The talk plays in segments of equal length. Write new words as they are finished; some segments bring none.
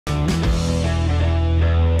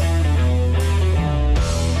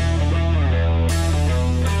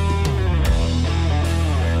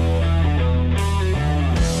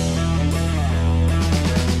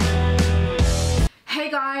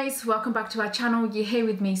guys, welcome back to our channel. You're here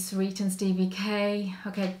with me, Sarit and Stevie K.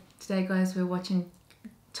 Okay, today guys we're watching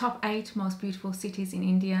top 8 most beautiful cities in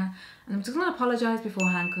India, and I'm just gonna apologize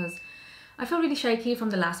beforehand because I feel really shaky from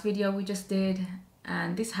the last video we just did,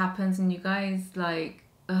 and this happens and you guys like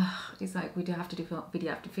it's like we do have to do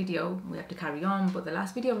video after video, we have to carry on, but the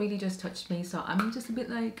last video really just touched me, so I'm just a bit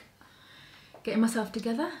like getting myself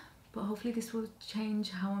together, but hopefully this will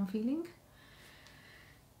change how I'm feeling.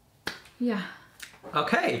 Yeah.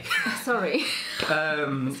 Okay. Sorry.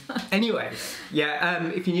 Anyway, yeah,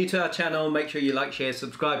 if you're new to our channel, make sure you like, share,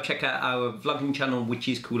 subscribe. Check out our vlogging channel, which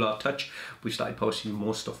is Cool Art Touch. We started posting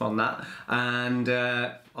more stuff on that, and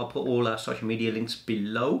I'll put all our social media links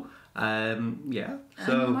below. Yeah,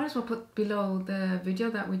 so I might as well put below the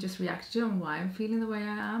video that we just reacted to and why I'm feeling the way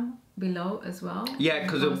I am below as well. Yeah,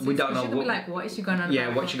 because we don't know what. Like, what is she going on about?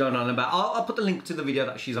 Yeah, what's she going on about? I'll put the link to the video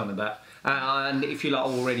that she's on about. And if you've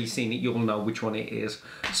already seen it, you'll know which one it is.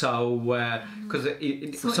 So, because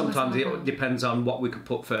sometimes it depends on what we could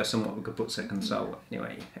put first and what we could put second. So,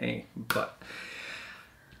 anyway, but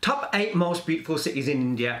top 8 most beautiful cities in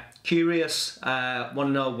India. Curious, want to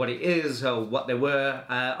know what it is or what they were.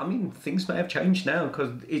 I mean, things may have changed now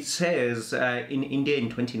because it says in India in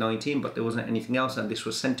 2019, but there wasn't anything else, and this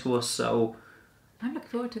was sent to us. So, I'm looking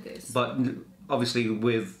forward to this. But obviously,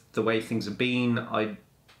 with the way things have been,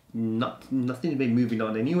 nothing's been moving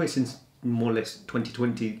on anyway since more or less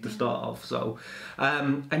 2020, the start of. So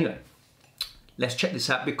anyway, let's check this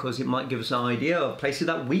out because it might give us an idea of places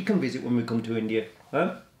that we can visit when we come to India.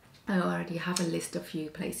 Huh? I already have a list of few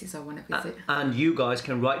places I want to visit. And you guys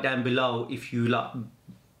can write down below if you like,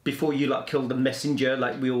 before you like kill the messenger,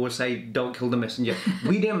 like we always say, don't kill the messenger.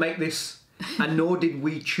 We didn't make this, and nor did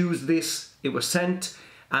we choose this. It was sent.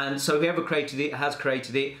 And so whoever created it has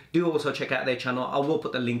created it. Do also check out their channel. I will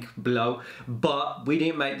put the link below. But we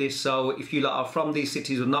didn't make this, so if you are from these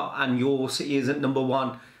cities or not, and your city isn't number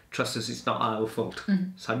 1, trust us, it's not our fault.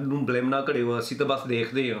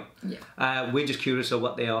 We're just curious of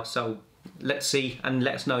what they are. So let's see and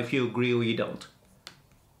let us know if you agree or you don't.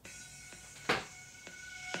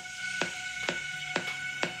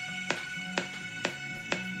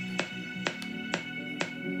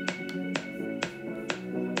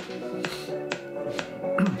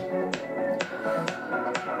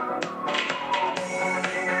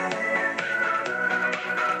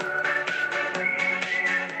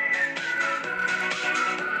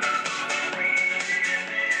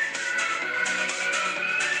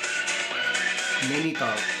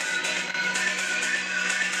 Nainital.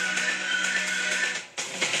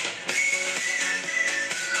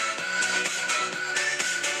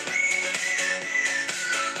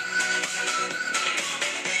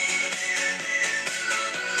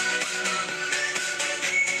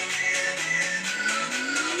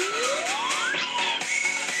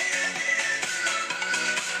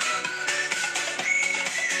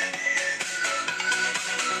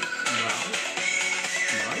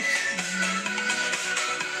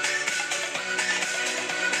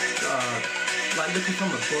 Like looking from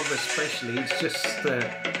above especially, it's just I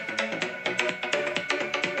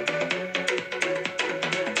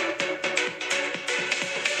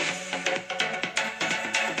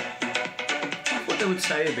thought they would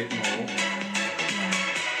say a bit more.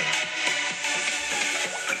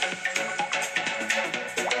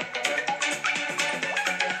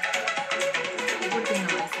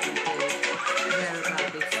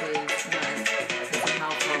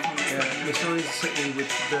 Mysore is a city with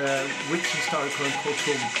the rich historical and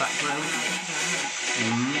cultural background.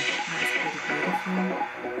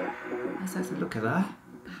 That's pretty beautiful. Look at that.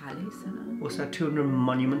 Palace, Also 200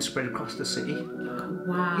 monuments spread across the city.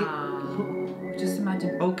 Wow. Just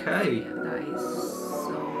imagine. Okay. That is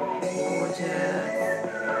so gorgeous.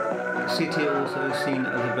 The city also is seen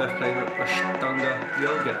as the birthplace of Ashtanga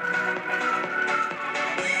Yoga.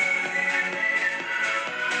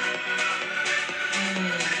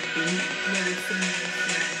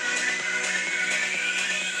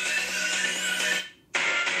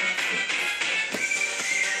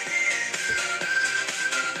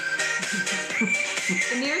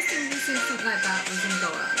 The nearest thing we seen something like that was in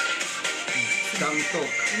Goa. Gangtok.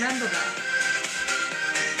 Remember that?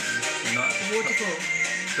 Waterfall.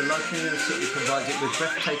 The lighting in the city provides it with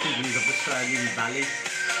breathtaking views of the surrounding valley.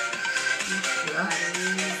 Yeah. I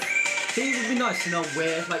think it would be nice to know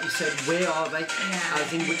where, like you said, where are they? Yeah.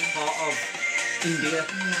 As in which part of India.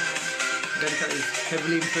 Yeah. Gangtok is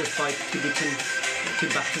heavily influenced by Tibetan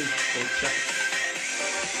culture.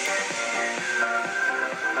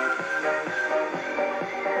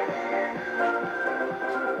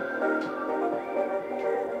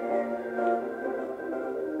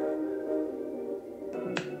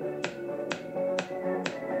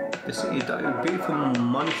 The city is beautiful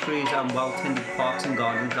monasteries and well-tended parks and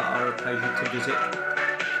gardens that are a pleasure to visit.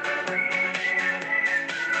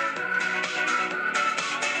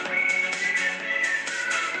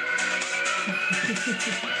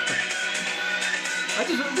 I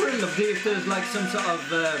just really loved it if there's like some sort of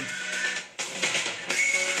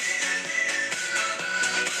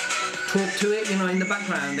talk to it, you know, in the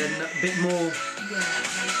background and a bit more. Yeah.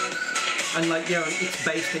 And like, you know, it's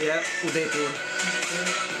based here, Udaipur.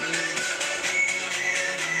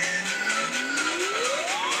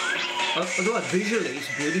 Otherwise, visually, it's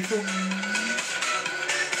beautiful. Is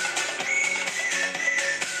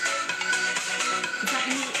that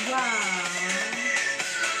any? Wow.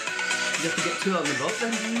 You have to get two on the boat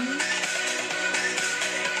then.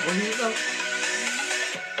 Wasn't it though?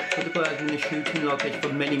 Udaipur has been the shooting location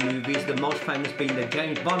for many movies, the most famous being the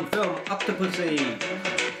James Bond film Octopussy.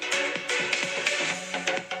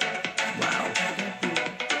 Wow.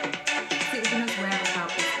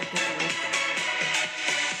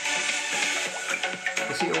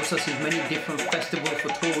 The city also sees many different festivals for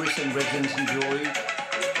tourists and residents enjoy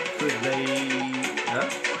through the...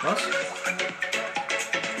 What?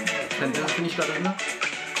 Sentence finish got it now?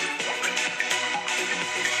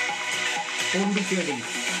 Pondicherry.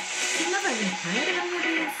 I've never even heard of any of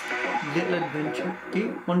these. Little adventure.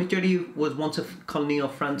 Pondicherry was once a colony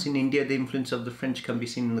of France in India. The influence of the French can be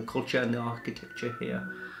seen in the culture and the architecture here.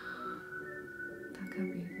 That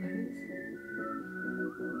could be nice.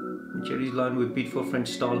 Pondicherry is lined with beautiful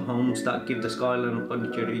French-style homes that give the skyline of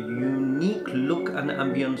Pondicherry a unique look and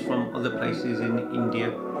ambience from other places in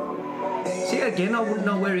India. See, again, I wouldn't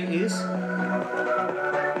know where it is,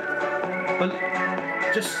 but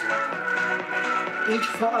just each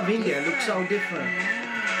part of India looks so different.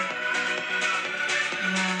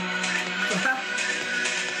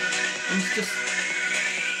 It's just...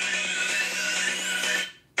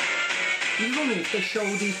 I was wondering if they show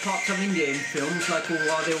these parts of India in films, like, or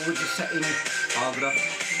are they all just set in Agra?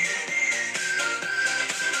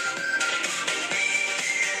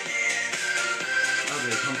 Agra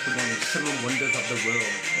is home to one of the 7 wonders of the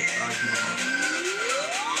world, the Taj Mahal.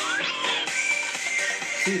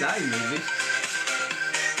 See that in movies?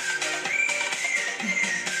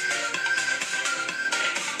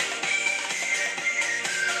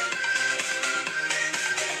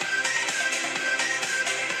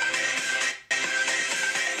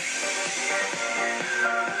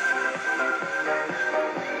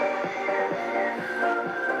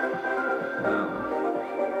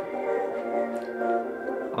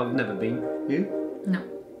 I've never been. You? No.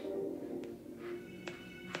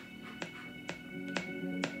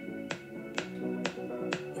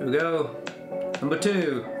 Here we go. Number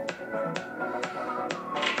 2.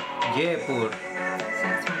 Jaipur.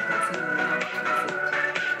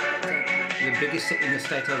 The biggest city in the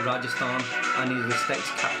state of Rajasthan and is the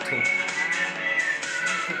state's capital.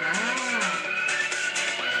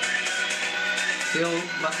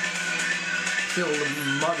 Feel the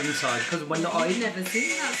modern side, because when I've never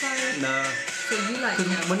seen that side. No. So you like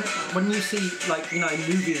when you see, like, you know, in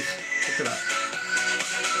movies, look at that.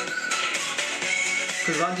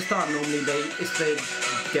 Because Rajasthan normally it's the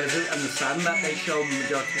desert and the sand that they show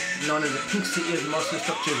majority. None of the pink cities, most of the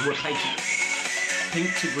structures were painted pink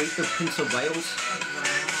to greet the Prince of Wales.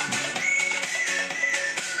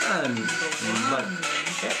 And like,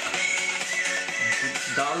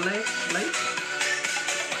 Dal Lake.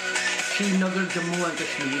 Srinagar, Jammu and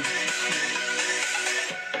Kashmir.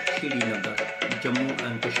 Srinagar, Jammu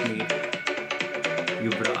and Kashmir.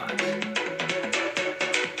 Yuvraj.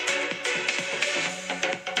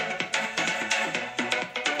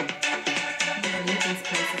 These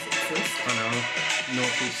places exist. I know.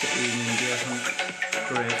 Northeast city in India,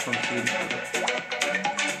 Korea from Srinagar.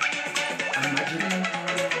 Imagine.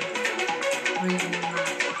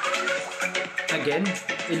 Again,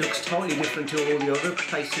 it looks totally different to all the other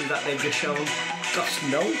places that they've just shown. Got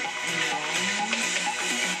snow.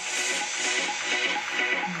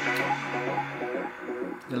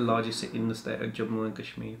 The largest city in the state of Jammu and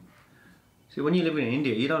Kashmir. See, when you live in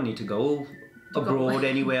India, you don't need to go abroad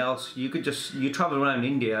anywhere else. You could just, you travel around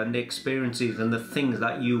India and the experiences and the things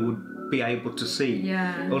that you would be able to see.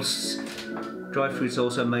 Yeah. Dry fruit's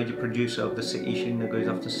also a major producer of the city. Srinagar is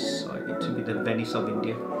often cited to be the Venice of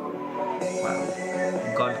India. Wow.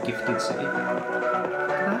 God-gifted city.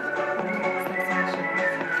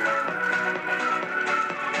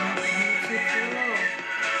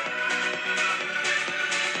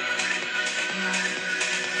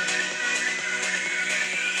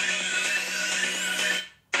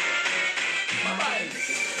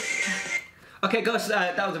 Okay, guys,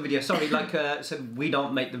 that was a video. Sorry, like I said, we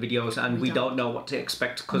don't make the videos and we don't know what to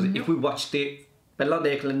expect because if we watched it,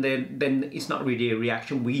 then it's not really a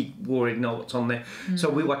reaction. We already know what's on there. So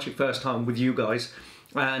we watch it first time with you guys.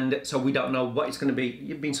 And so we don't know what it's going to be.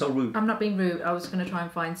 You've been so rude. I'm not being rude. I was going to try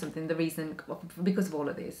and find something. The reason because of all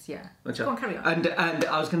of this, yeah. Go on, carry on. And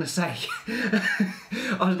I was going to say,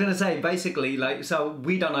 basically, like, so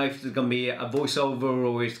we don't know if it's going to be a voiceover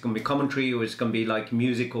or it's going to be commentary or it's going to be like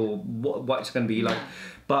music or what it's going to be like.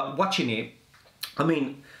 But watching it, I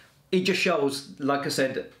mean, it just shows, like I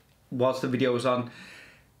said, whilst the video was on,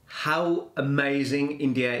 how amazing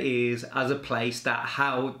India is as a place.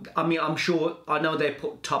 I'm sure, I know they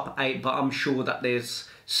put top 8, but I'm sure that there's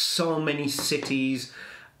so many cities,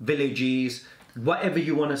 villages, whatever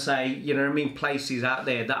you want to say, you know what I mean, places out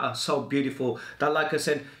there that are so beautiful that, like I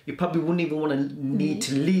said, you probably wouldn't even want to need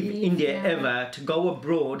to leave India ever to go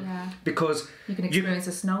abroad because you can experience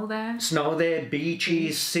the snow there. Snow there,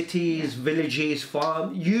 beaches, cities, villages,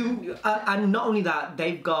 farm. And not only that,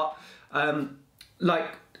 they've got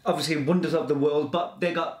like, obviously wonders of the world, but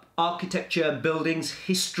they got architecture, buildings,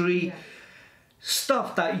 history,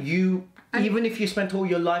 stuff that even if you spent all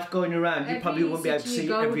your life going around, you probably wouldn't be able to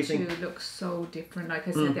see everything. It looks so different. Like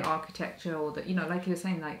I said, the architecture or the, like you were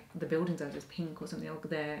saying, like the buildings are just pink or something.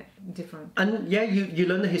 They're different. And yeah, you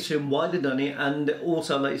learn the history and why they've done it, and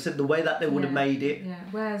also, like you said, the way that they would have made it. Yeah.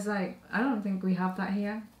 Whereas, like, I don't think we have that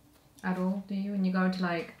here at all. Do you? When you go into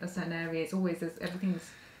like a certain area, it's always everything's.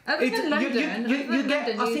 I think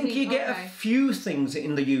you get a few things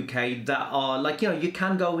in the UK that are like, you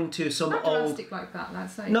can go into some not old drastic like that.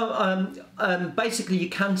 That's like basically you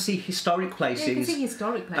can see historic places. Yeah, you can see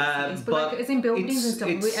historic places, but like, it's in buildings and stuff.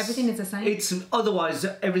 Everything is the same. It's otherwise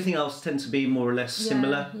everything else tends to be more or less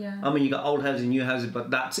similar. Yeah. I mean, you got old houses, new houses, but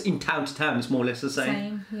that's in town to town. It's more or less the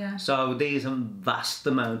same. Yeah. So there's a vast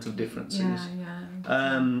amount of differences. Yeah.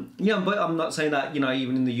 But I'm not saying that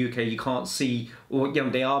even in the UK you can't see, or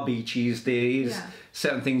there are beaches, there is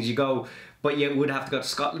certain things you go, but you would have to go to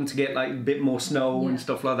Scotland to get like a bit more snow and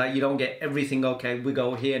stuff like that. You don't get everything. Okay, we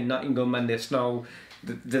go here in Nottingham and there's snow,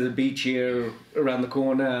 there's a beach here around the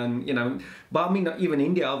corner, and but I mean, even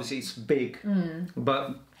India, obviously it's big,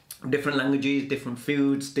 but different languages, different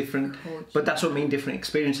foods, different culture. But that's what I mean, different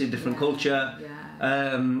experiences, different culture.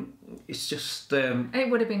 It's just it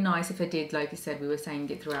would have been nice if they did, like you said, we were saying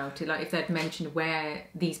it throughout it, like if they'd mentioned where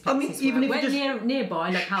these places even were, if just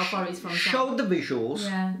nearby, like how far it's from. Show the visuals,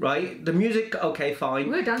 right? The music, okay, fine.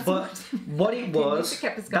 We're dancing. But what it was,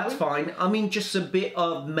 that's fine. I mean, just a bit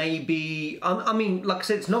of maybe. I mean, like I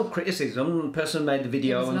said, it's no criticism. The person made the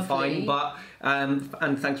video and fine, but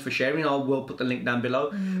and thanks for sharing. I will put the link down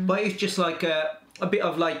below. But it's just like a bit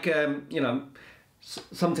of like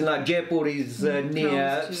something like Jaipur is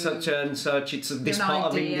near such and such. It's this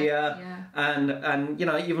part of India, and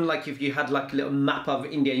even like if you had like a little map of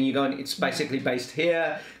India and you go, and it's basically based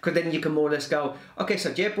here, because then you can more or less go, okay,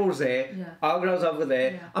 so Jaipur's there, Agra's over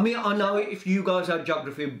there. I mean, I know if you guys are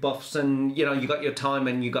geography buffs and you got your time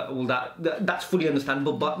and you got all that, that's fully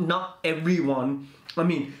understandable, but not everyone. I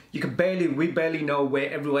mean, we barely know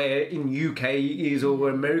where everywhere in UK is or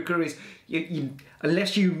where America is.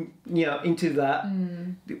 Unless you into that,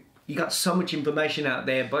 you got so much information out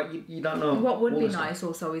there, but you don't know. What would be nice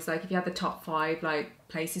also is like if you had the top 5 like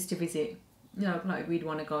places to visit. Like we'd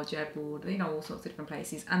want to go to Jaipur, all sorts of different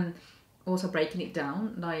places, and also breaking it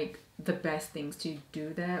down like the best things to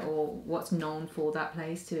do there or what's known for that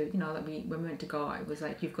place. To like when we went to go, it was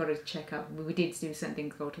like you've got to check out. We did do certain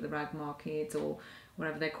things, go to the rag markets or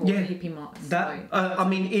whatever they're called, the hippie marts. That I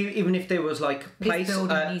mean, even if there was like place, this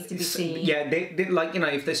building needs to be seen. Yeah, they like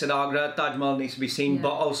if they said Agra, Taj Mahal needs to be seen,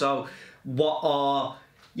 but also what are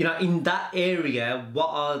in that area, what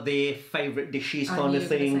are their favourite dishes, kind of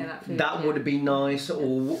thing. That would be nice,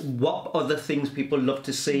 or what other things people love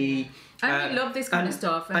to see. And we love this kind of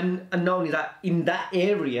stuff. And not only that, in that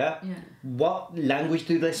area, what language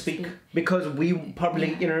do they speak? Because we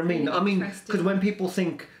probably, you know what I mean? I mean, because when people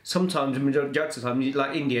think, sometimes, the majority of the time,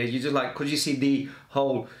 like India, you just like, because you see the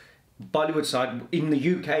whole Bollywood side, in the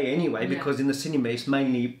UK anyway, because in the cinema, it's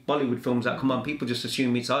mainly Bollywood films that come on, people just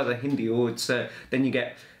assume it's either Hindi or it's, then you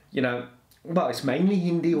get, well, it's mainly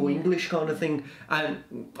Hindi or English kind of thing. And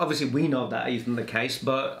obviously we know that isn't the case,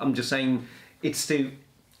 but I'm just saying it's to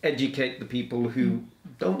educate the people who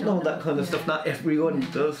don't know that kind of stuff. Not everyone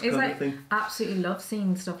does. It's kind of thing. Absolutely love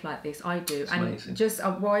seeing stuff like this. I do. It's and amazing. Just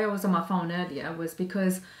why I was on my phone earlier was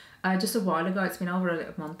because Just a while ago. It's been over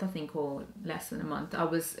a month, I think, or less than a month. I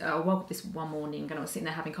woke up this one morning and I was sitting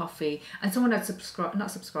there having coffee, and someone had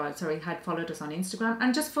had followed us on Instagram,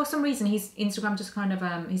 and just for some reason his Instagram just kind of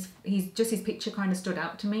his picture kind of stood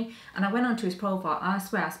out to me, and I went onto his profile. I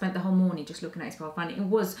swear I spent the whole morning just looking at his profile, and it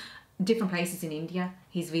was different places in India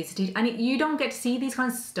he's visited, and you don't get to see these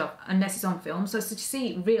kinds of stuff unless it's on film. So to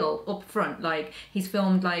see real up front, like he's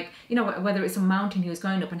filmed, like, you know, whether it's a mountain he was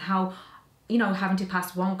going up and how, you know, having to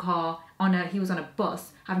pass one car he was on a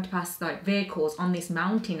bus, having to pass like vehicles on this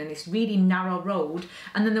mountain and this really narrow road,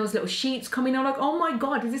 and then there was little sheets coming. I'm like, oh my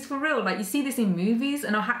god, is this for real? Like, you see this in movies.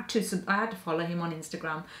 And I had to follow him on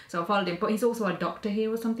Instagram, so I followed him. But he's also a doctor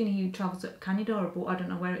here or something. He travels to Canada or I don't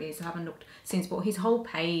know where it is. I haven't looked since, but his whole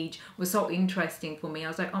page was so interesting for me. I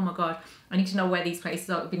was like, oh my god, I need to know where these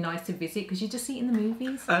places are. It would be nice to visit, because you just see it in the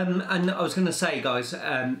movies. And I was going to say, guys,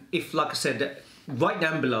 if, like I said, write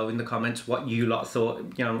down below in the comments what you lot thought,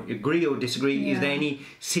 you know, agree or disagree. Yeah. Is there any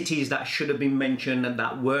cities that should have been mentioned and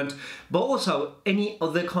that weren't? But also any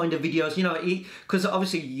other kind of videos, you know, because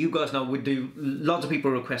obviously you guys know we do, lots of people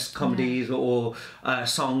request comedies or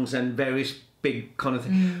songs and various big kind of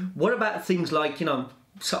things. What about things like, you know,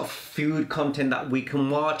 sort of food content that we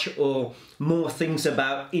can watch, or more things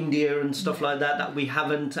about India and stuff like that we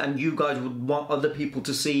haven't, and you guys would want other people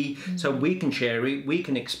to see, so we can share it, we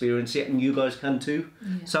can experience it, and you guys can too.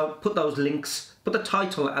 So put those links, put the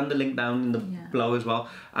title and the link down in the below as well.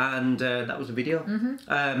 And that was the video.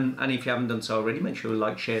 And if you haven't done so already, make sure you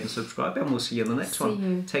like, share and subscribe, and we'll see you on the next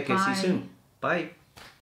one. Take care. See you soon. Bye.